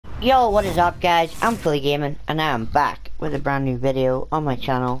Yo, what is up guys? I'm Fully Gaming and I'm back with a brand new video on my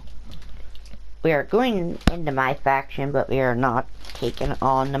channel. We are going into my faction, but we are not taking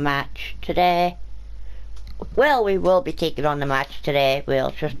on the match today. Well, we will be taking on the match today. We'll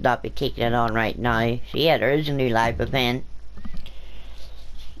just not be taking it on right now. So yeah, there is a new live event,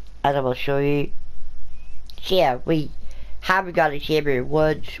 as I will show you. So yeah, we haven't got Xavier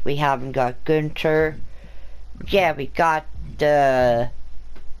Woods, we haven't got Gunther. Yeah, we got the...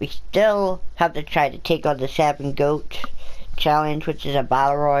 We still have to try to take on the 7 Goat challenge, which is a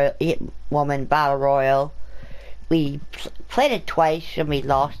battle royal, 8-woman battle royal. We played it twice and we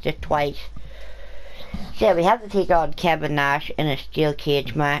lost it twice. So yeah, we have to take on Kevin Nashs in a steel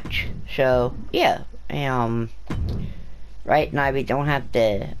cage match. So yeah, right now we don't have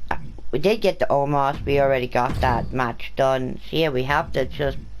the. We did get the Omos. We already got that match done. So yeah, we have to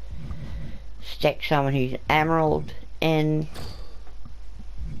just stick someone who's Emerald in.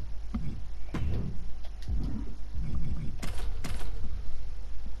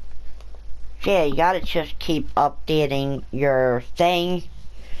 So yeah, you gotta just keep updating your thing,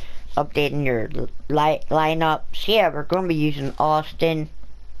 updating your lineup. So yeah, we're gonna be using Austin,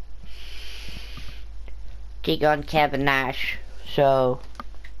 take on Kevin Nashs. So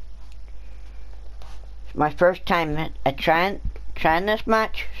it's my first time at trying this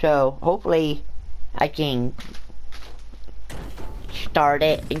match, so hopefully I can start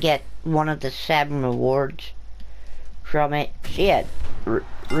it and get one of the 7 rewards from it. So yeah,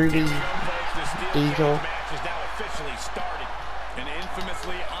 Ruby Diesel.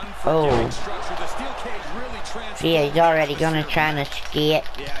 Oh. Yeah, he's already gonna try and escape.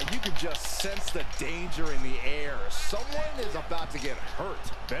 Yeah, you can just sense the danger in the air. Someone is about to get hurt.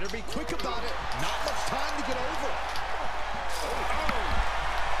 Better be quick about it. Not much time to get over.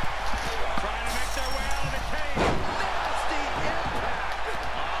 Trying to make their way out of the cage. Nasty impact.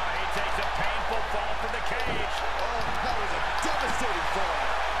 He takes a painful fall from the cage. Oh, that was a devastating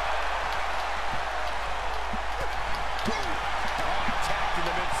fall. Attacked in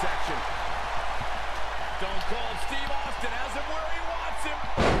the midsection. Stone Cold Steve Austin has him where he wants him.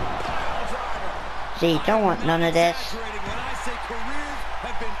 Pile driver. See, you don't want none of this. When I say careers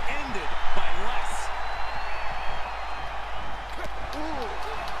have been ended by less.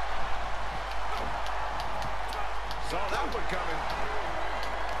 Saw that one coming.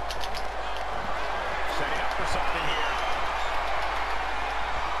 Setting up for something here.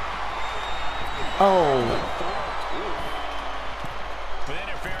 Oh. With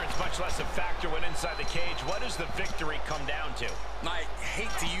interference much less a factor when inside the cage, what does the victory come down to? I hate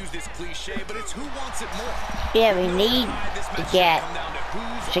to use this cliche, but it's who wants it more. Yeah, we need to get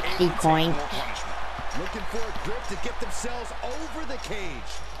 60 points. Looking for a grip to get themselves over the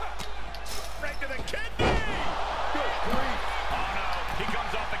cage. Right to the kidney. Good grief. Oh no, he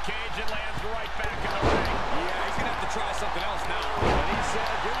comes off the cage and lands right back in the ring. Yeah, he's gonna have to try something else now. But he said,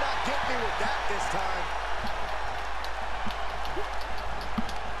 "You're not getting me with that this time."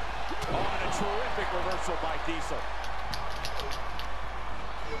 Oh, and a terrific reversal by Diesel.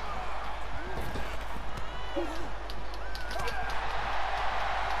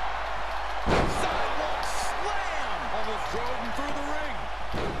 Sidewalk slam! Almost drove him through the ring.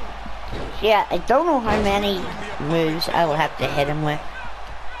 Yeah, I don't know how many moves I will have to hit him with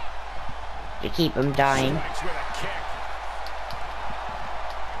to keep him dying.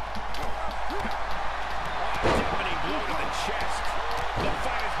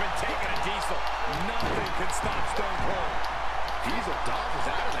 Nothing can stop Stone Cold. Diesel dodges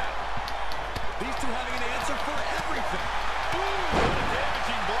out of that. These two having an answer for everything. Boom! A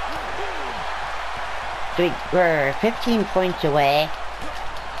damaging blow. Boom! So we're 15 points away.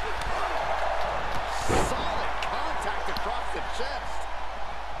 Solid contact across the chest.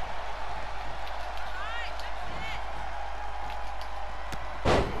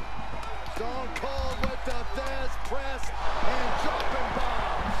 Stone Cold with the Thesz press and jumping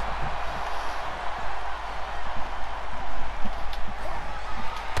bombs.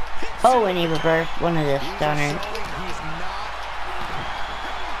 Oh, and he reversed one of the stunners.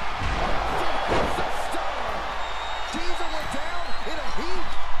 Diesel went down in a heap.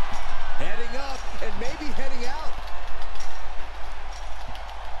 Heading up and maybe heading out.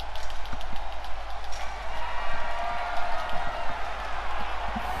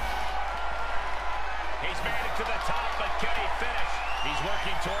 He's made it to the top, but can he finish? He's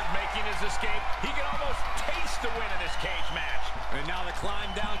working toward making his escape. He can almost taste the win in this cage match. And now the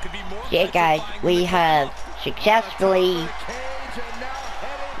climb down could be more. Yeah, guys, we have successfully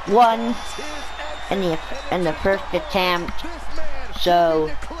won in the first attempt.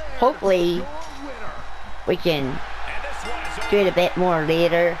 So hopefully we can do it a bit more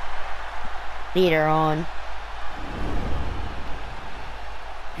later. later on.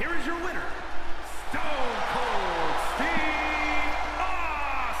 Here is your winner, Stone Cold Steve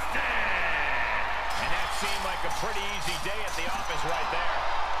Austin. And that seemed like a pretty easy day at the office right there.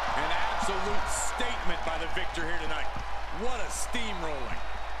 An absolute statement by the victor here tonight. What a steamrolling.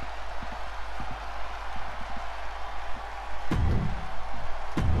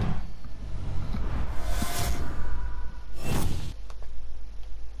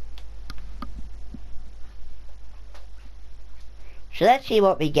 So let's see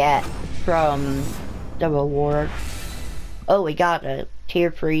what we get from the reward. Oh, we got a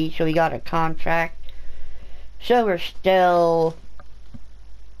tier 3, so we got a contract. So we're still...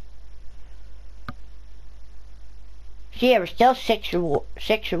 So yeah, we're still six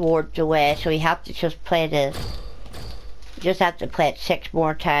rewards away, so we have to just play this. We just have to play it 6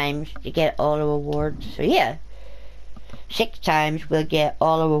 more times to get all the rewards. So yeah, 6 times we'll get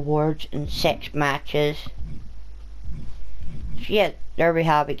all the rewards in 6 matches. So yeah, there we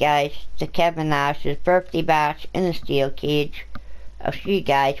have it, guys. The Kevin Nash's birthday bash in the steel cage. I'll see you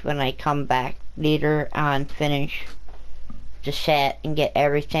guys when I come back later and finish the set and get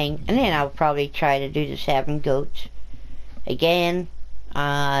everything. And then I'll probably try to do the 7 goats again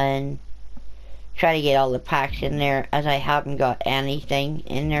and try to get all the packs in there, as I haven't got anything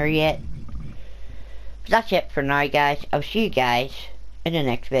in there yet. But that's it for now, guys. I'll see you guys in the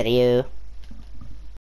next video.